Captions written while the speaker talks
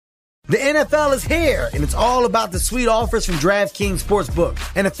The NFL is here, and it's all about the sweet offers from DraftKings Sportsbook,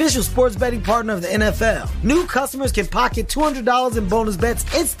 an official sports betting partner of the NFL. New customers can pocket $200 in bonus bets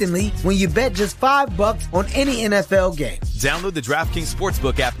instantly when you bet just $5 on any NFL game. Download the DraftKings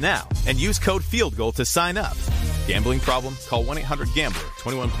Sportsbook app now and use code FieldGoal to sign up. Gambling problem? Call 1-800-GAMBLER.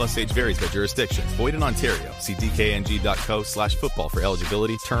 21 plus age varies by jurisdiction. Void in Ontario. See dkng.co/football for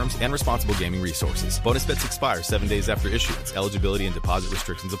eligibility, terms, and responsible gaming resources. Bonus bets expire 7 days after issuance. Eligibility and deposit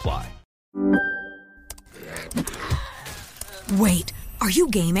restrictions apply. Wait, are you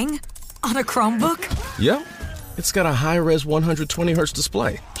gaming? On a Chromebook? Yep. It's got a high-res 120Hz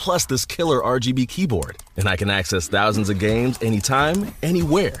display, plus this killer RGB keyboard. And I can access thousands of games anytime,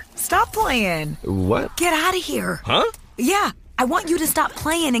 anywhere. Stop playing. What? Get out of here. Huh? Yeah, I want you to stop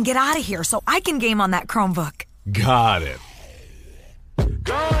playing and get out of here so I can game on that Chromebook. Got it.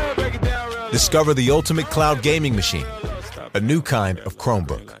 Discover the ultimate cloud gaming machine, a new kind of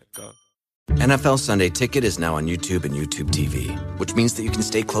Chromebook. NFL Sunday Ticket is now on YouTube and YouTube TV, which means that you can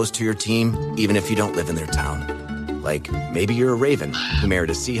stay close to your team even if you don't live in their town. Like, maybe you're a Raven who married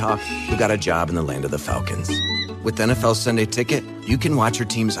a Seahawk who got a job in the land of the Falcons. With NFL Sunday Ticket, you can watch your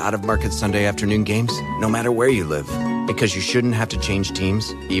team's out-of-market Sunday afternoon games no matter where you live, because you shouldn't have to change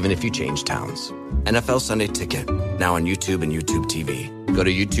teams even if you change towns. NFL Sunday Ticket, now on YouTube and YouTube TV. Go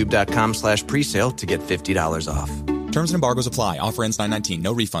to youtube.com/presale to get $50 off. Terms and embargoes apply. Offer ends 9/19.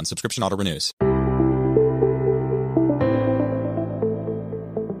 No refund. Subscription auto renews.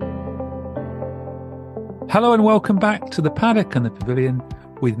 Hello and welcome back to the Paddock and the Pavilion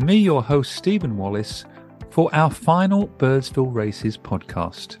with me, your host, Stephen Wallace, for our final Birdsville Races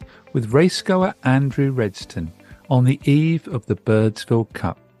podcast with racegoer Andrew Redston on the eve of the Birdsville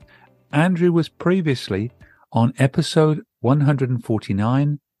Cup. Andrew was previously on episode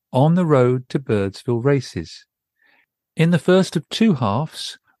 149 on the road to Birdsville Races. In the first of two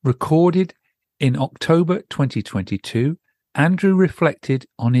halves, recorded in October 2022, Andrew reflected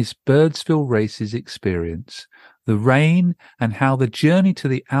on his Birdsville Races experience, the rain, and how the journey to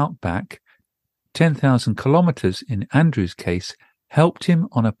the outback, 10,000 kilometres in Andrew's case, helped him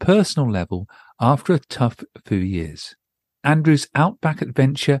on a personal level after a tough few years. Andrew's outback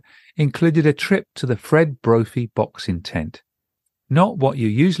adventure included a trip to the Fred Brophy boxing tent, not what you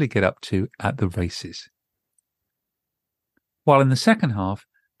usually get up to at the races. While in the second half,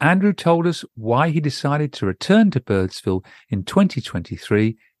 Andrew told us why he decided to return to Birdsville in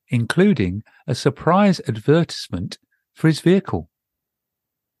 2023, including a surprise advertisement for his vehicle.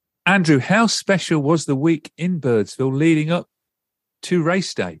 Andrew, how special was the week in Birdsville leading up to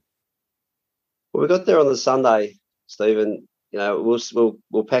race day? Well, we got there on the Sunday, Stephen. You know,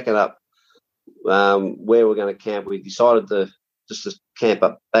 we're packing up where we're going to camp. We decided to camp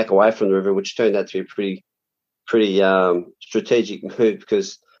up back away from the river, which turned out to be a pretty strategic move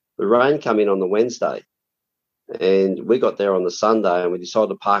because the rain came in on the Wednesday, and we got there on the Sunday, and we decided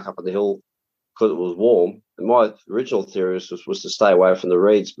to park up on the hill because it was warm. And my original theory was to stay away from the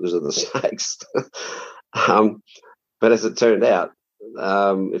reeds because of the snakes. But as it turned out,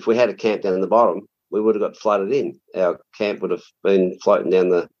 if we had a camp down the bottom, we would have got flooded in. Our camp would have been floating down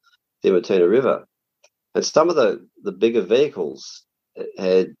the Dimatuna River. And some of the bigger vehicles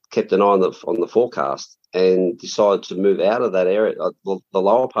had kept an eye on the forecast and decided to move out of that area, the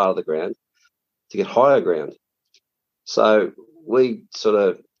lower part of the ground, to get higher ground. So we sort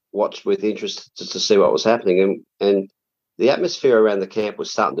of watched with interest just to see what was happening. And the atmosphere around the camp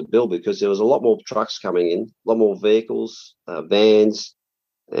was starting to build because there was a lot more trucks coming in, a lot more vehicles, vans,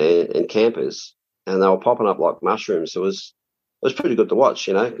 and campers, and they were popping up like mushrooms. So it was pretty good to watch,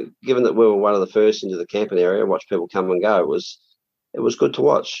 you know, given that we were one of the first into the camping area, watch people come and go. It was good to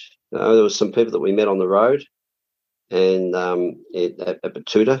watch. You know, there was some people that we met on the road and at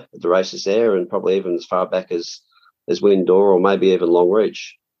Batuta, at the races there, and probably even as far back as Windor or maybe even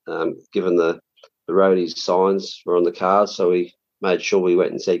Longreach, given the Roadies signs were on the cars. So we made sure we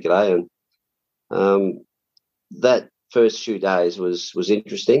went and said g'day. And that first few days was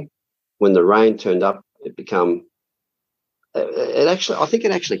interesting. When the rain turned up, I think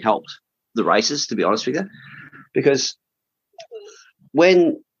it actually helped the races, to be honest with you, because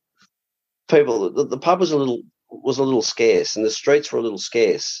when the pub was a little scarce and the streets were a little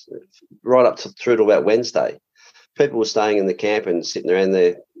scarce right up through to about Wednesday. People were staying in the camp and sitting around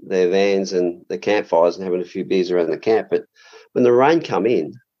their vans and their campfires and having a few beers around the camp. But when the rain come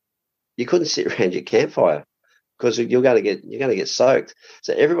in, you couldn't sit around your campfire because you're going to get soaked.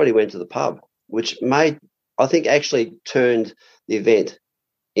 So everybody went to the pub, which actually turned the event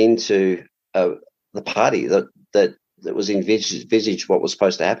into the party that was envisaged what was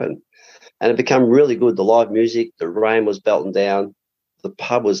supposed to happen. And it became really good. The live music, the rain was belting down, the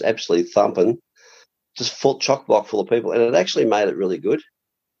pub was absolutely thumping, just full chock block full of people, and it actually made it really good.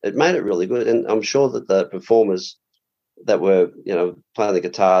 It made it really good, and I'm sure that the performers that were, playing the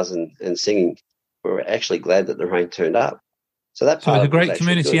guitars and singing were actually glad that the rain turned up. So that part was a of it was great actually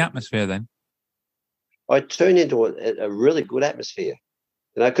community good. atmosphere then. I turned into a really good atmosphere,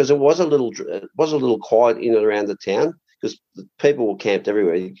 because it was a little quiet in and around the town, because people were camped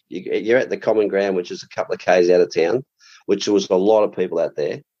everywhere. You're at the common ground, which is a couple of k's out of town, which was a lot of people out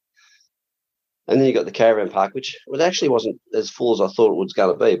there. And then you got the caravan park, which actually wasn't as full as I thought it was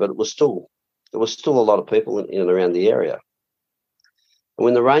going to be, but it was still a lot of people in and around the area. And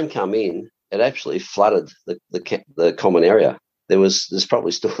when the rain came in, it absolutely flooded the common area. There's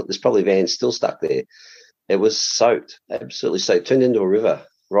probably vans still stuck there. It was soaked, absolutely soaked, turned into a river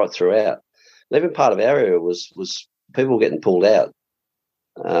right throughout. And even part of our area was people getting pulled out.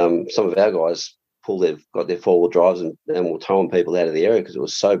 Some of our guys got their 4-wheel drives and were towing people out of the area because it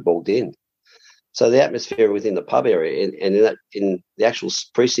was so bogged in. So the atmosphere within the pub area and in the actual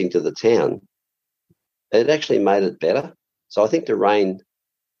precinct of the town, it actually made it better. So I think the rain,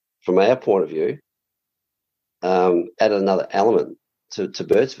 from our point of view, added another element to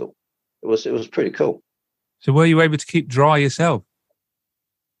Birdsville. It was pretty cool. So were you able to keep dry yourself?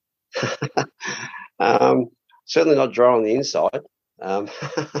 Certainly not dry on the inside.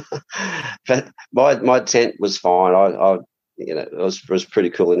 But my tent was fine. It was pretty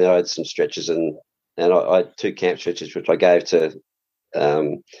cool. And I had some stretches and I had 2 camp stretches, which I gave to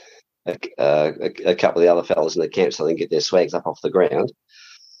a couple of the other fellas in the camp so they can get their swags up off the ground.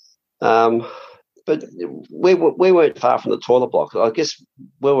 But we weren't far from the toilet block. I guess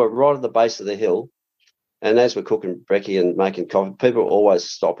we were right at the base of the hill. And as we're cooking brekkie and making coffee, people were always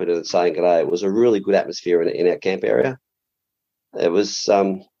stopping and saying g'day. It was a really good atmosphere in our camp area. It was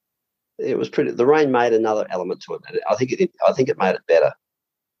pretty. The rain made another element to it. I think it made it better.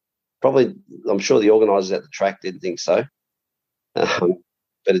 Probably, I'm sure the organisers at the track didn't think so, but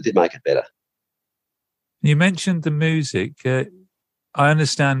it did make it better. You mentioned the music. I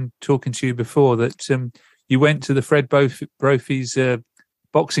understand, talking to you before, that you went to the Fred Brophy's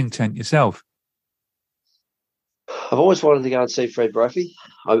boxing tent yourself. I've always wanted to go and see Fred Brophy.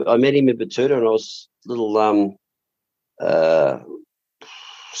 I met him in Batuta, and I was a little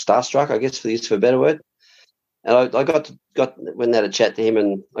starstruck, I guess, for a better word. And I went and had a chat to him,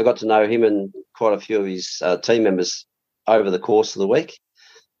 and I got to know him and quite a few of his team members over the course of the week.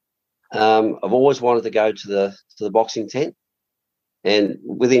 I've always wanted to go to the boxing tent, and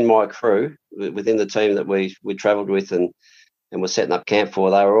within my crew, within the team that we travelled with and were setting up camp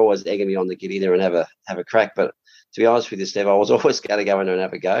for, they were always egging me on to get in there and have a crack. But to be honest with you, Steve, I was always going to go in there and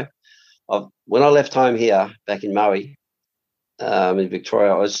have a go. When I left home here back in Maui, in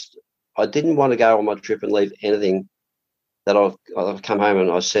Victoria, I didn't want to go on my trip and leave anything that I've come home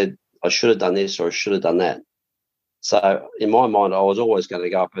and I said I should have done this or I should have done that. So in my mind, I was always going to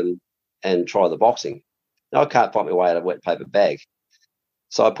go up and try the boxing. Now, I can't find my way out of a wet paper bag.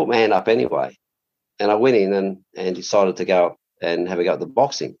 So I put my hand up anyway, and I went in and decided to go and have a go at the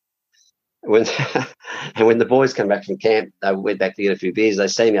boxing. When the boys come back from camp, they went back to get a few beers. They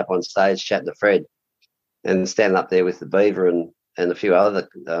see me up on stage chatting to Fred and standing up there with the Beaver and a few other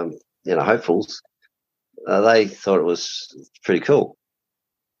hopefuls. They thought it was pretty cool.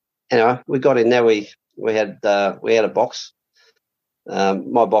 Anyway, we got in there. We had a box.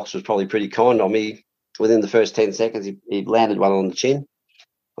 My box was probably pretty kind on me. Within the first 10 seconds, he landed one on the chin.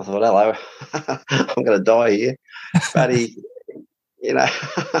 I thought, hello, I'm going to die here. But he,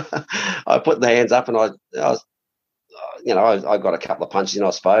 I put the hands up and I got a couple of punches in, I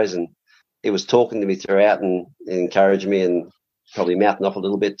suppose, and he was talking to me throughout and encouraging me and probably mouthing off a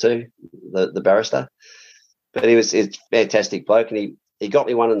little bit too, the barrister. But he's a fantastic bloke, and he got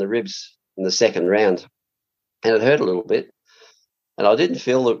me one in the ribs in the second round, and it hurt a little bit. And I didn't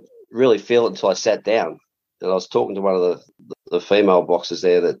really feel it until I sat down. And I was talking to one of the female boxers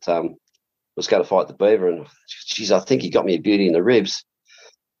there that was going to fight the Beaver, and geez, I think he got me a beauty in the ribs.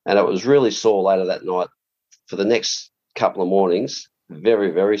 And it was really sore later that night. For the next couple of mornings, very,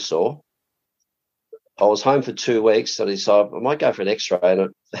 very sore. I was home for 2 weeks, so I decided I might go for an X-ray,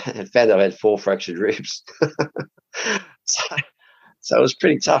 and I found out I had 4 fractured ribs. So it was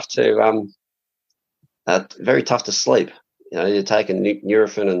pretty tough very tough to sleep. You're taking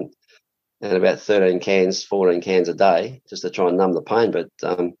Nurofen and about 14 cans a day just to try and numb the pain. But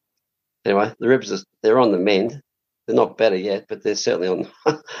anyway, the ribs, they're on the mend. They're not better yet, but they're certainly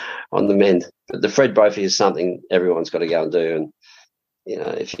on the mend. But the Fred Brophy is something everyone's got to go and do. And,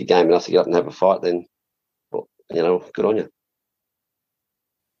 if you're game enough to get up and have a fight, then, good on you.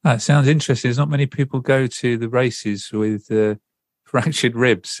 That sounds interesting. There's not many people go to the races with fractured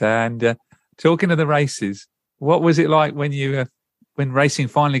ribs. And talking of the races, what was it like when you when racing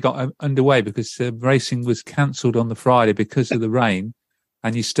finally got underway? Because racing was cancelled on the Friday because of the rain,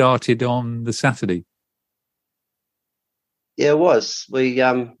 and you started on the Saturday. Yeah, it was. We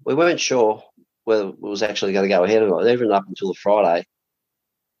weren't sure whether it was actually going to go ahead or not. Even up until the Friday,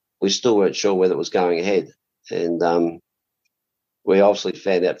 we still weren't sure whether it was going ahead. And we obviously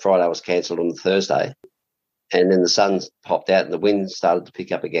found out Friday was cancelled on the Thursday. And then the sun popped out and the wind started to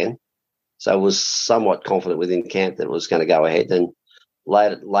pick up again. So I was somewhat confident within camp that it was going to go ahead. And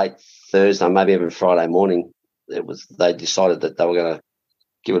late Thursday, maybe even Friday morning, they decided that they were going to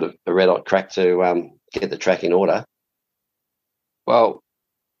give it a red-hot crack to get the track in order. Well,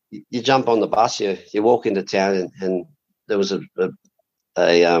 you jump on the bus, you walk into town, and there was a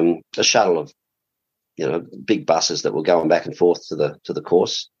shuttle of big buses that were going back and forth to the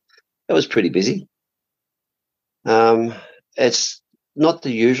course. It was pretty busy. It's not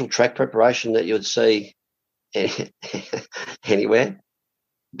the usual track preparation that you would see anywhere,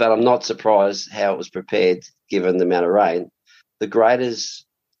 but I'm not surprised how it was prepared given the amount of rain. The graders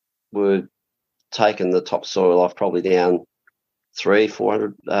were taking the topsoil off probably down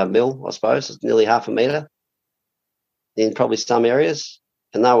 300-400 mil, I suppose. It's nearly half a metre in probably some areas.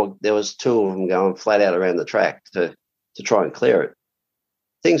 And there was two of them going flat out around the track to try and clear it.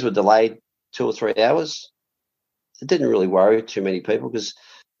 Things were delayed 2 or 3 hours. It didn't really worry too many people because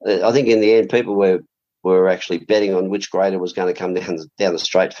I think in the end people were actually betting on which grader was going to come down the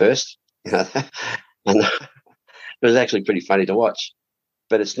straight first. And it was actually pretty funny to watch.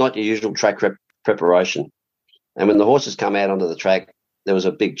 But it's not your usual track preparation. And when the horses come out onto the track, there was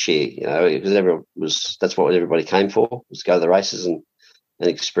a big cheer, because that's what everybody came for, was to go to the races and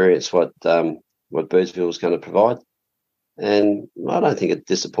experience what Birdsville was going to provide. And I don't think it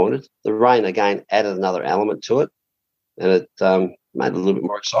disappointed. The rain, again, added another element to it, and it made it a little bit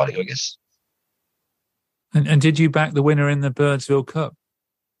more exciting, I guess. And did you back the winner in the Birdsville Cup?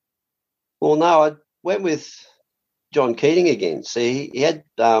 Well, no, I went with John Keating again. See, he had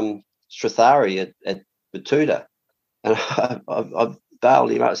Strathari at Batuta, and I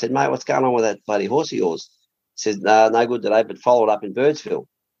bailed him up. I said, mate, what's going on with that bloody horse of yours? He said, no good today, but followed up in Birdsville.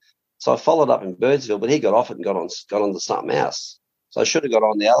 So I followed up in Birdsville, but he got off it and got on to something else. So I should have got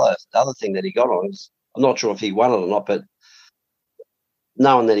on the other thing that he got on. I'm not sure if he won it or not, but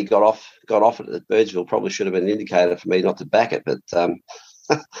knowing that he got off it at Birdsville probably should have been an indicator for me not to back it. But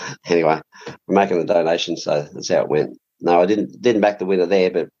anyway, we're making a donation, so that's how it went. No, I didn't back the winner there,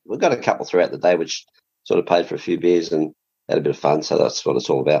 but we got a couple throughout the day, which sort of paid for a few beers and had a bit of fun. So that's what it's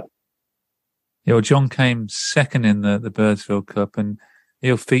all about. Yeah, well, John came second in the Birdsville Cup, and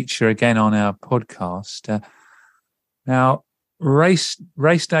he'll feature again on our podcast. Now, race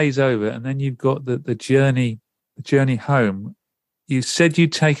day's over, and then you've got the journey home. You said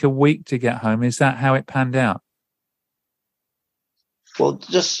you'd take a week to get home. Is that how it panned out? Well,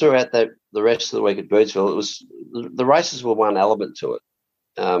 just throughout the rest of the week at Birdsville, the races were one element to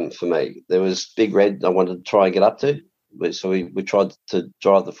it for me. There was Big Red I wanted to try and get up to. So we tried to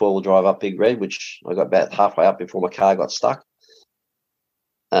drive the four-wheel drive up Big Red, which I got about halfway up before my car got stuck.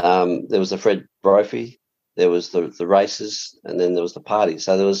 There was the Fred Brophy, there was the races, and then there was the party.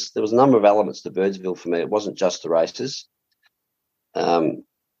 So there was a number of elements to Birdsville for me. It wasn't just the races. I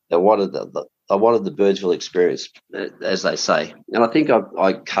wanted the Birdsville experience, as they say, and I think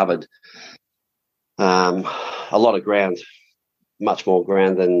I covered a lot of ground. Much more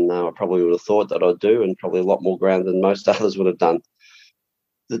ground than I probably would have thought that I'd do, and probably a lot more ground than most others would have done.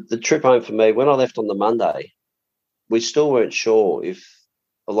 The trip home for me, when I left on the Monday, we still weren't sure if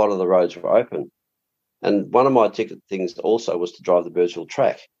a lot of the roads were open. And one of my ticket things also was to drive the Birdsville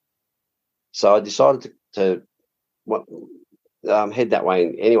track. So I decided to head that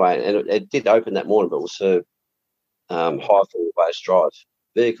way anyway, and it did open that morning, but it was for high four-wheel base drive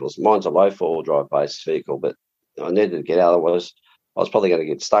vehicles. Mine's a low four-wheel drive based vehicle, but I needed to get out, otherwise I was probably going to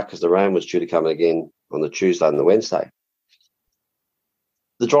get stuck because the rain was due to come again on the Tuesday and the Wednesday.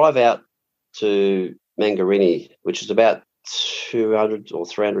 The drive out to Mangarini, which is about 200 or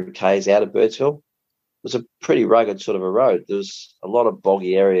 300 k's out of Birdsville, was a pretty rugged sort of a road. There was a lot of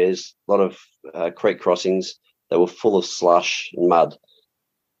boggy areas, a lot of creek crossings that were full of slush and mud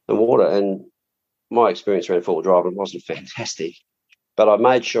and water. And my experience around four-wheel driving wasn't fantastic, but I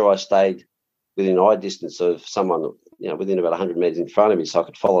made sure I stayed within eye distance of someone, within about 100 metres in front of me, so I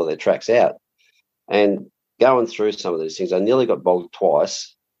could follow their tracks out. And going through some of these things, I nearly got bogged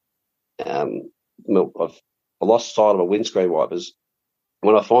twice. I lost sight of my windscreen wipers.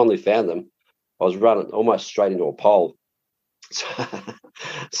 When I finally found them, I was running almost straight into a pole.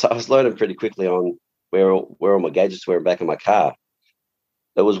 So I was learning pretty quickly on where all my gadgets were back in my car.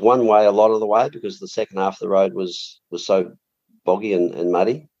 It was one way a lot of the way because the second half of the road was so boggy and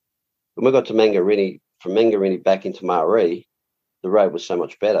muddy. When we got to Mangarini, from Mangarini back into Maree, the road was so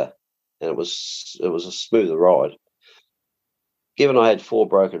much better, and it was a smoother ride. Given I had 4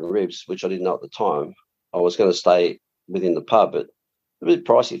 broken ribs, which I didn't know at the time, I was going to stay within the pub, but a bit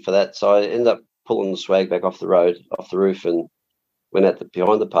pricey for that. So I ended up pulling the swag back off the roof, and went out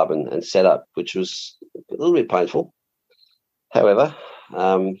behind the pub and set up, which was a little bit painful. However,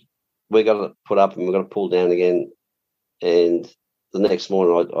 we got it put up and we got it pulled down again. And the next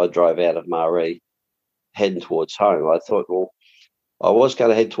morning I drove out of Maree heading towards home. I thought, well, I was going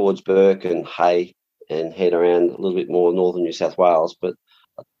to head towards Burke and Hay and head around a little bit more northern New South Wales, but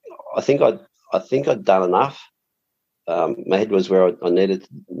I think I'd done enough. My head was where I needed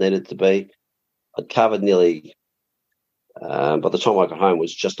to be. I'd covered nearly, by the time I got home,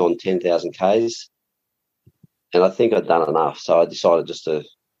 was just on 10,000 Ks. And I think I'd done enough. So I decided just to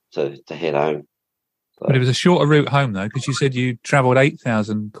head home. So, but it was a shorter route home, though, because you said you travelled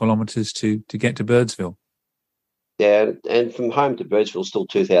 8,000 kilometres to get to Birdsville. Yeah, and from home to Birdsville, still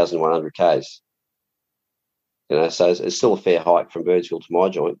 2,100 Ks. So it's still a fair hike from Birdsville to my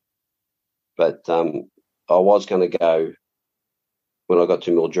joint. But I was going to go, when I got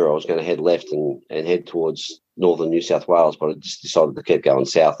to Mildura, I was going to head left and head towards northern New South Wales, but I just decided to keep going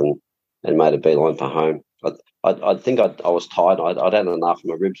south and made a beeline for home. I think I was tired. I'd had enough.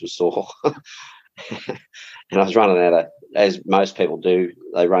 My ribs were sore. And I was running out of, as most people do,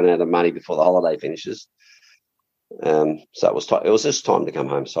 they run out of money before the holiday finishes. So it was just time to come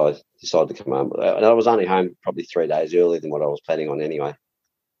home. So I decided to come home. And I was only home probably 3 days earlier than what I was planning on anyway.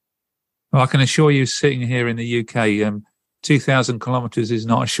 Well, I can assure you, sitting here in the UK, 2,000 kilometres is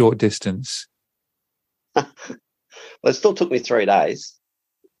not a short distance. Well, it still took me 3 days.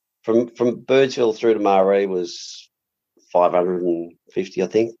 From Birdsville through to Maree was 550, I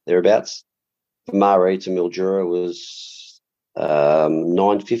think, thereabouts. From Maree to Mildura was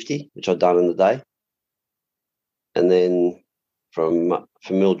 950, which I'd done in the day. And then from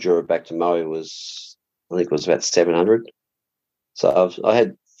Mildura back to Moe was, I think it was about 700. So I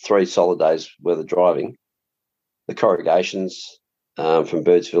had 3 solid days worth of driving. The corrugations from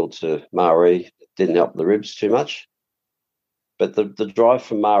Birdsville to Maree didn't help the ribs too much. But the drive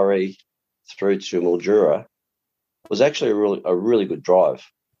from Maree through to Mildura was actually a really good drive.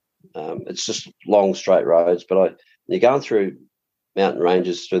 It's just long, straight roads, but you're going through mountain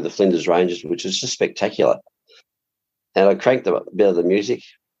ranges, through the Flinders Ranges, which is just spectacular. And I cranked a bit of the music,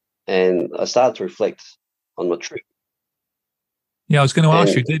 and I started to reflect on my trip. Yeah, I was going to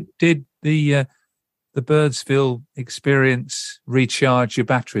ask you, did the Birdsville experience recharge your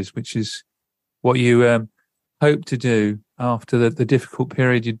batteries, which is what you hoped to do after the difficult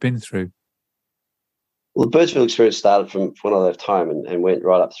period you'd been through? Well, the Birdsville experience started from when I left home and went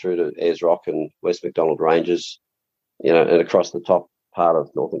right up through to Ayers Rock and West MacDonald Ranges, and across the top part of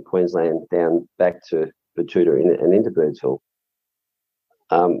northern Queensland down back to Batuta and into Birdsville.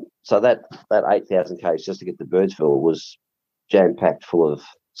 So that 8,000 Ks just to get to Birdsville was jam-packed full of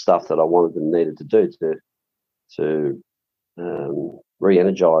stuff that I wanted and needed to do to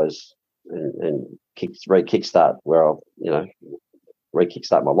re-energise and kickstart where I'll,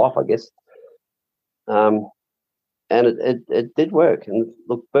 re-kickstart my life, I guess. And it did work. And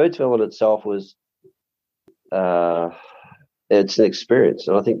look, Birdsville in itself was, it's an experience.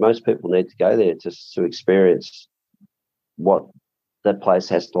 And I think most people need to go there to experience what that place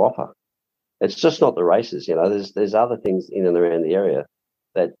has to offer. It's just not the races, there's other things in and around the area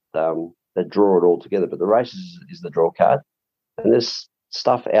that draw it all together. But the races is the draw card. And there's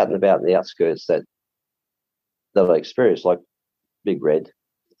stuff out and about in the outskirts that I experienced, like Big Red,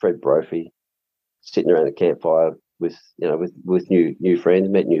 Fred Brophy, sitting around a campfire with new friends,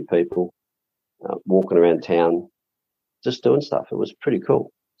 met new people, walking around town, just doing stuff. It was pretty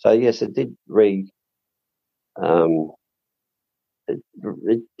cool. So yes, it did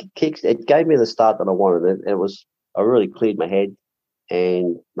it gave me the start that I wanted. And I really cleared my head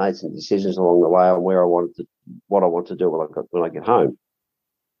and made some decisions along the way on what I want to do when I get home.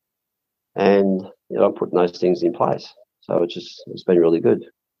 And I'm putting those things in place. So it's been really good.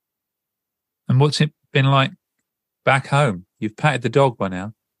 And what's it been like back home? You've patted the dog by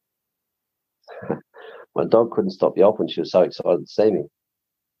now. My dog couldn't stop yelping. She was so excited to see me.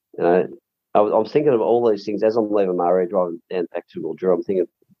 I'm thinking of all these things as I'm leaving Maree, driving down back to Mildura. I'm thinking,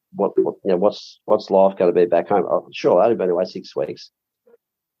 what's life going to be back home? Sure, I've only been away 6 weeks,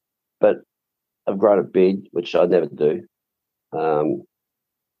 but I've grown a beard, which I never do. I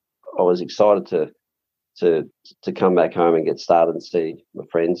was excited to come back home and get started and see my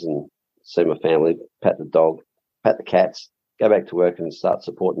friends and see my family, pat the dog, pat the cats, go back to work and start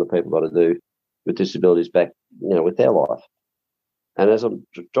supporting the people that I do with disabilities back, with their life. And as I'm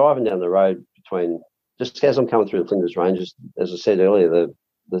driving down the road just as I'm coming through the Flinders Ranges, as I said earlier,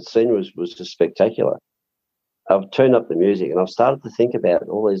 the scene was just spectacular. I've turned up the music and I've started to think about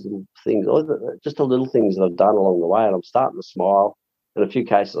all these little things, just the little things that I've done along the way, and I'm starting to smile. In a few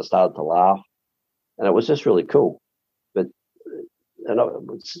cases, I started to laugh, and it was just really cool.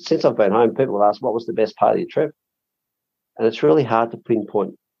 Since I've been home, people have asked, what was the best part of your trip? And it's really hard to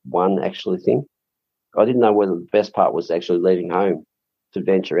pinpoint one actually thing. I didn't know whether the best part was actually leaving home to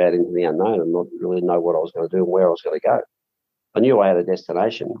venture out into the unknown and not really know what I was going to do and where I was going to go. I knew I had a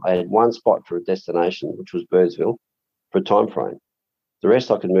destination. I had one spot for a destination, which was Birdsville, for a time frame. The rest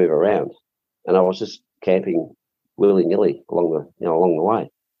I could move around, and I was just camping willy-nilly along the way,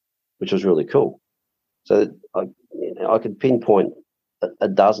 which was really cool. So I could pinpoint a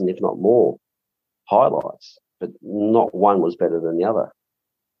dozen, if not more, highlights, but not one was better than the other.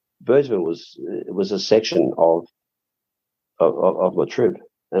 Birdsville was a section of my trip,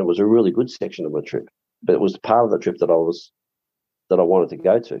 and it was a really good section of my trip. But it was the part of the trip that I wanted to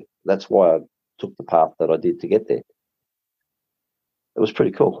go to. That's why I took the path that I did to get there. It was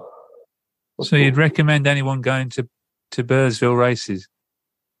pretty cool. So you'd recommend anyone going to Birdsville races?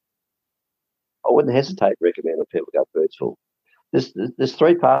 I wouldn't hesitate to recommend people go to Birdsville. There's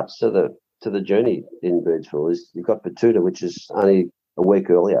three parts to the journey in Birdsville. You've got Batuta, which is only a week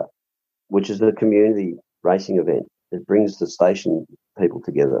earlier, which is the community racing event. It brings the station people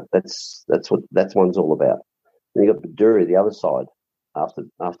together. That's what that one's all about. Then you've got Baduri, the other side, after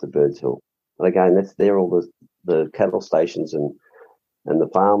Birdsville. And again, they're all the cattle stations and the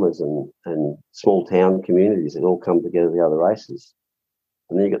farmers and small town communities that all come together to the other races.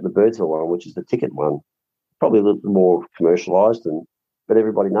 And then you've got the Birdsville one, which is the ticket one, probably a little more commercialised, but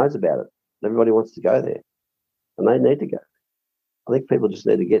everybody knows about it. Everybody wants to go there, and they need to go. I think people just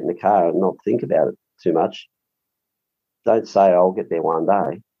need to get in the car and not think about it too much. Don't say, I'll get there one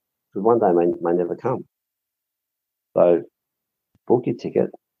day, because one day may never come. So book your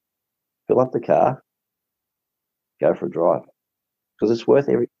ticket, fill up the car, go for a drive, because it's worth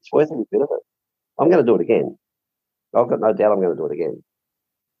every bit of it. I'm going to do it again. I've got no doubt I'm going to do it again.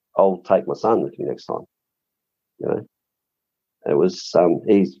 I'll take my son with me next time. It was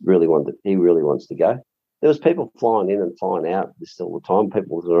he really wants to go. There was people flying in and flying out all the time.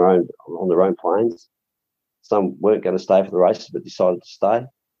 People on their own planes. Some weren't going to stay for the races but decided to stay.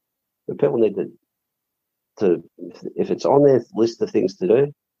 But people need to if it's on their list of things to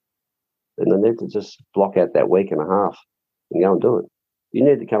do, then they need to just block out that week and a half and go and do it. You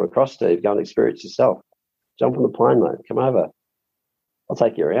need to come across, Steve. Go and experience yourself. Jump on the plane, mate. Come over. I'll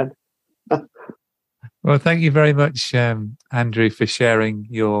take you around. Well, thank you very much, Andrew, for sharing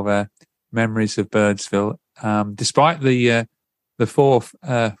your memories of Birdsville. Despite the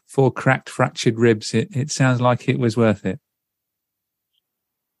four cracked, fractured ribs, it sounds like it was worth it.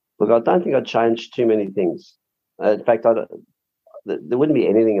 Look, I don't think I'd change too many things. In fact, there wouldn't be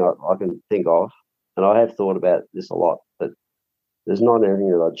anything I can think of, and I have thought about this a lot, but there's not anything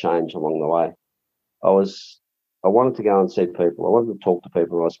that I'd change along the way. I wanted to go and see people. I wanted to talk to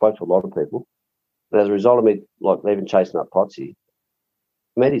people, and I spoke to a lot of people. And as a result of me, like even chasing up Potsy,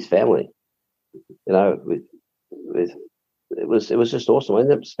 I met his family. It was just awesome. I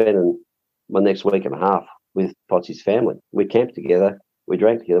ended up spending my next week and a half with Potsy's family. We camped together, we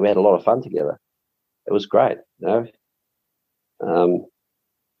drank together, we had a lot of fun together. It was great, And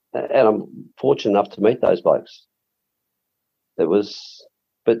I'm fortunate enough to meet those blokes. But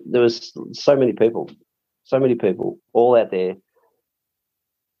there was so many people all out there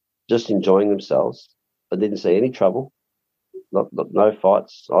just enjoying themselves. I didn't see any trouble, no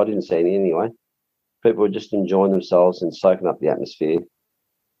fights. I didn't see any anyway. People were just enjoying themselves and soaking up the atmosphere.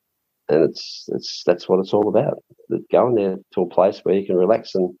 And that's what it's all about. Going there to a place where you can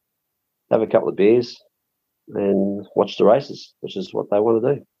relax and have a couple of beers and watch the races, which is what they want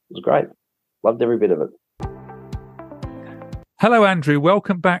to do. It was great. Loved every bit of it. Hello, Andrew.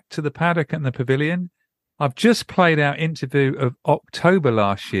 Welcome back to the Paddock and the Pavilion. I've just played our interview of October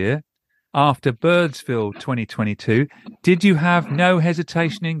last year after Birdsville 2022. Did you have no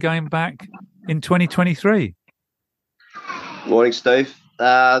hesitation in going back in 2023? Morning, Steve.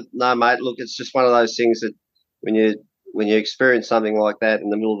 No, mate. Look, it's just one of those things that when you experience something like that in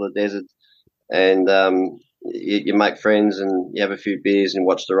the middle of the desert, and you make friends and you have a few beers and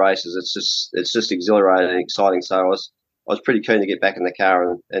watch the races, it's just exhilarating and exciting. So I was pretty keen to get back in the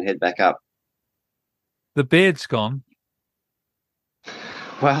car and head back up. The beard's gone.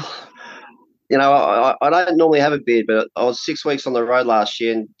 Well, I don't normally have a beard, but I was 6 weeks on the road last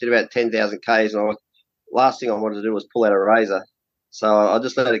year and did about 10,000 Ks, and last thing I wanted to do was pull out a razor. So I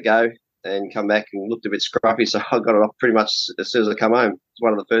just let it go and come back and looked a bit scruffy. So I got it off pretty much as soon as I come home. It's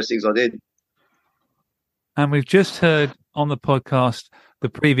one of the first things I did. And we've just heard on the podcast the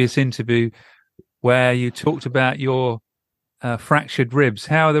previous interview where you talked about your fractured ribs.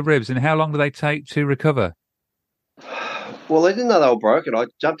 How are the ribs and how long do they take to recover? Well, I didn't know they were broken. I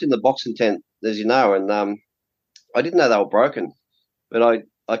jumped in the boxing tent, as you know, and I didn't know they were broken. But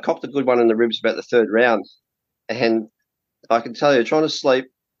I copped a good one in the ribs about the third round. And I can tell you, trying to sleep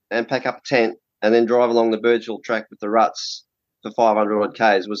and pack up a tent and then drive along the Birdsville track with the ruts for 500 odd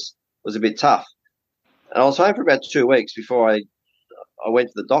Ks was a bit tough. And I was home for about 2 weeks before I went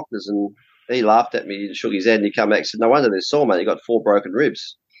to the doctors, and he laughed at me, shook his head, and he came back and said, "No wonder they're sore, mate. You got 4 broken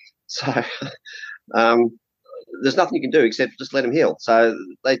ribs." So there's nothing you can do except just let him heal. So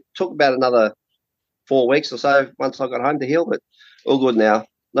they took about another 4 weeks or so once I got home to heal, but all good now.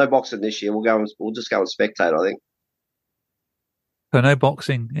 No boxing this year. We'll just go and spectate, I think. So no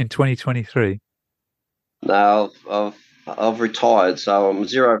boxing in 2023? No, I've retired, so I'm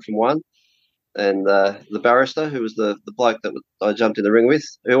 0 from 1. And the barrister, who was the bloke that I jumped in the ring with,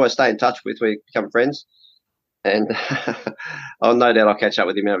 who I stay in touch with, we become friends. And I'll no doubt I'll catch up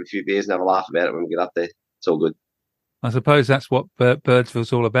with him and have a few beers and have a laugh about it when we get up there. It's all good. I suppose that's what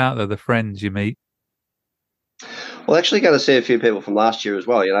Birdsville's all about, though, the friends you meet. Well, actually going to see a few people from last year as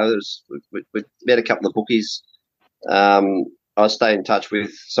well. You know, we met a couple of bookies. I stay in touch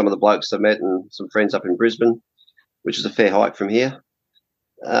with some of the blokes I met and some friends up in Brisbane, which is a fair hike from here.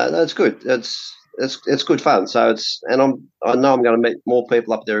 No, it's good. It's good fun. So I know I'm going to meet more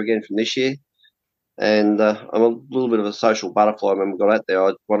people up there again from this year. And I'm a little bit of a social butterfly when we got out there.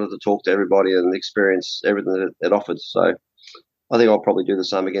 I wanted to talk to everybody and experience everything that it offered. So I think I'll probably do the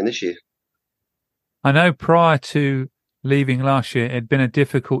same again this year. I know prior to leaving last year, it had been a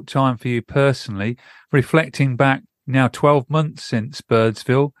difficult time for you personally. Reflecting back now 12 months since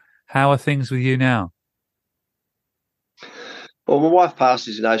Birdsville, how are things with you now? Well, my wife passed,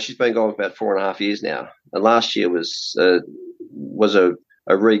 as you know, she's been gone for about 4.5 years now. And last year was a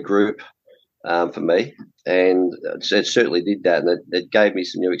regroup for me. And it certainly did that. And it gave me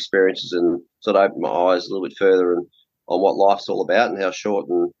some new experiences and sort of opened my eyes a little bit further on what life's all about and how short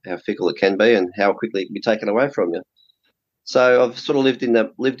and how fickle it can be and how quickly it can be taken away from you. So I've sort of lived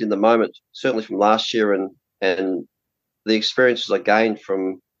in the moment, certainly from last year, and the experiences I gained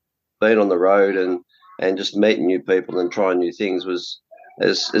from being on the road and just meeting new people and trying new things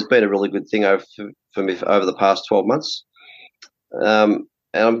has been a really good thing for me over the past 12 months. And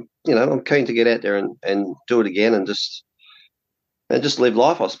I'm keen to get out there and do it again and just live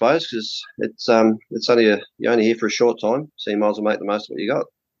life, I suppose, because it's you're only here for a short time, so you might as well make the most of what you got.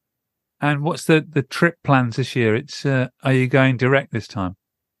 And what's the trip plans this year? It's are you going direct this time?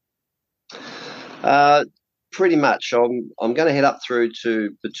 Pretty much. I'm going to head up through to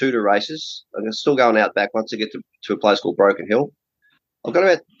Batuta races. I'm still going outback once I get to a place called Broken Hill. I've got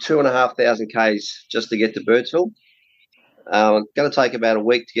about 2,500 Ks just to get to Birdsville. I'm going to take about a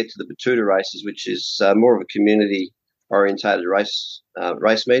week to get to the Batuta races, which is more of a community-orientated race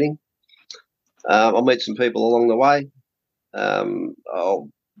meeting. I'll meet some people along the way. I'll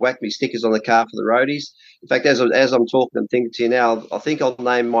whack me stickers on the car for the Roadies. In fact, as I'm talking and thinking to you now, I think I'll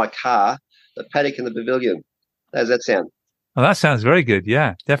name my car the Paddock and The Pavilion. How's that sound? Oh, that sounds very good.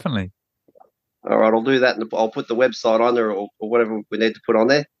 Yeah, definitely. All right, I'll do that, and I'll put the website on there or whatever we need to put on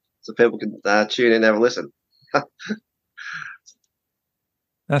there so people can tune in and have a listen.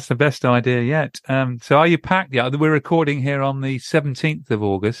 That's the best idea yet. So are you packed? Yeah, we're recording here on the 17th of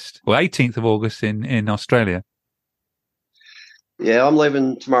August, or 18th of August in Australia. Yeah, I'm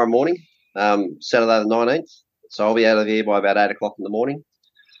leaving tomorrow morning, Saturday the 19th. So I'll be out of here by about 8 o'clock in the morning.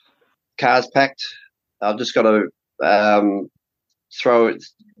 Car's packed. I've just got to go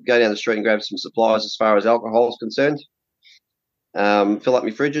down the street and grab some supplies as far as alcohol is concerned. Fill up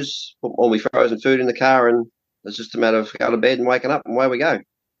my fridges, put all my frozen food in the car, and it's just a matter of going to bed and waking up, and away we go.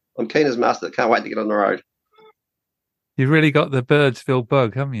 I'm keen as mustard. Can't wait to get on the road. You've really got the Birdsville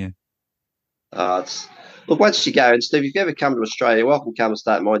bug, haven't you? Look, once you go, and Steve, if you ever come to Australia, you're welcome to come and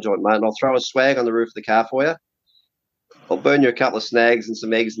stay at my joint, mate, and I'll throw a swag on the roof of the car for you. I'll burn you a couple of snags and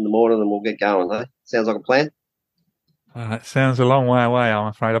some eggs in the morning, and we'll get going. Eh? Sounds like a plan? It sounds a long way away, I'm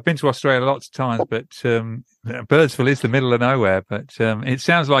afraid. I've been to Australia lots of times, but Birdsville is the middle of nowhere. But it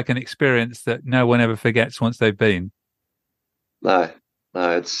sounds like an experience that no one ever forgets once they've been. No,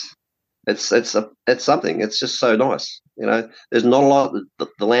 it's something. It's just so nice. You know, there's not a lot.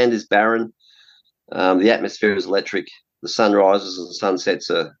 The land is barren. The atmosphere is electric. The sunrises and sunsets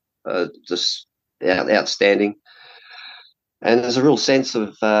are just outstanding. And there's a real sense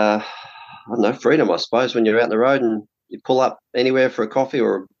of don't know, freedom, I suppose, when you're out on the road and you pull up anywhere for a coffee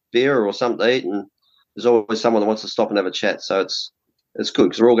or a beer or something to eat, and there's always someone that wants to stop and have a chat. So it's good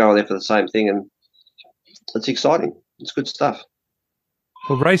because we're all going there for the same thing, and it's exciting. It's good stuff.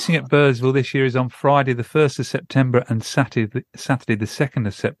 Well, racing at Birdsville this year is on Friday the 1st of September and Saturday the 2nd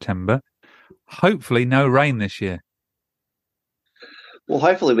of September. Hopefully no rain this year. Well,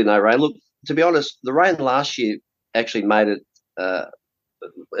 hopefully with no rain. Look, to be honest, the rain last year actually made it,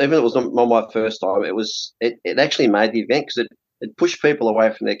 even though it was not my first time, it actually made the event because it pushed people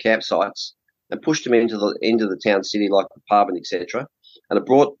away from their campsites and pushed them into the town city like the pub and etc. And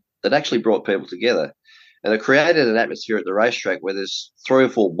it actually brought people together. And it created an atmosphere at the racetrack where there's 3 or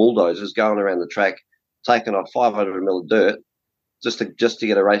 4 bulldozers going around the track, taking off 500 mil of dirt just to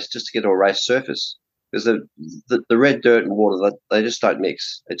get a race, just to get to a race surface. Because the red dirt and water, they just don't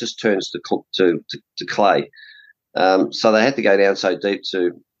mix. It just turns to clay. So they had to go down so deep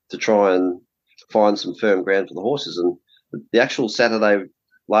to try and find some firm ground for the horses. And the actual Saturday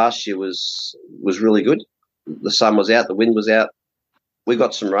last year was really good. The sun was out, the wind was out. We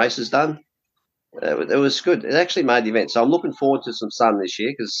got some races done. It was good. It actually made the event. So I'm looking forward to some sun this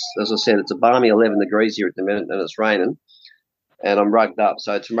year because, as I said, it's a balmy 11 degrees here at the minute and it's raining. And I'm rugged up.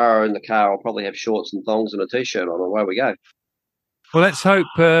 So tomorrow in the car, I'll probably have shorts and thongs and a T-shirt on. Away we go. Well, let's hope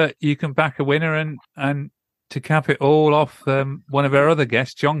you can back a winner. And to cap it all off, one of our other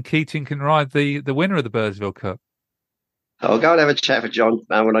guests, John Keating, can ride the winner of the Birdsville Cup. I'll go and have a chat with John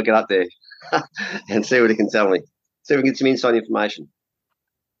when I get up there and see what he can tell me. See if we can get some inside information.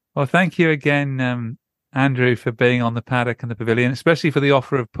 Well, thank you again, Andrew, for being on the Paddock and the Pavilion, especially for the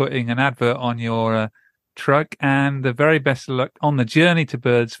offer of putting an advert on your truck, and the very best of luck on the journey to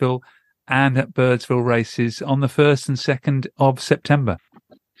Birdsville and at Birdsville races on the 1st and 2nd of September.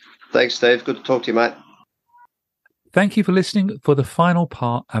 Thanks, Steve. Good to talk to you, mate. Thank you for listening for the final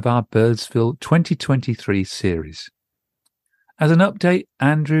part of our Birdsville 2023 series. As an update,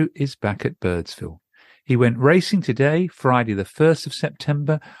 Andrew is back at Birdsville. He went racing today, Friday the 1st of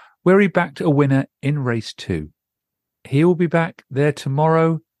September, where he backed a winner in race 2. He will be back there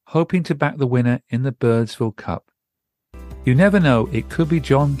tomorrow, hoping to back the winner in the Birdsville Cup. You never know, it could be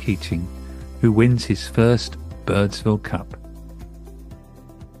John Keating who wins his first Birdsville Cup.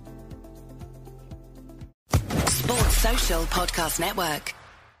 Sports Social Podcast Network.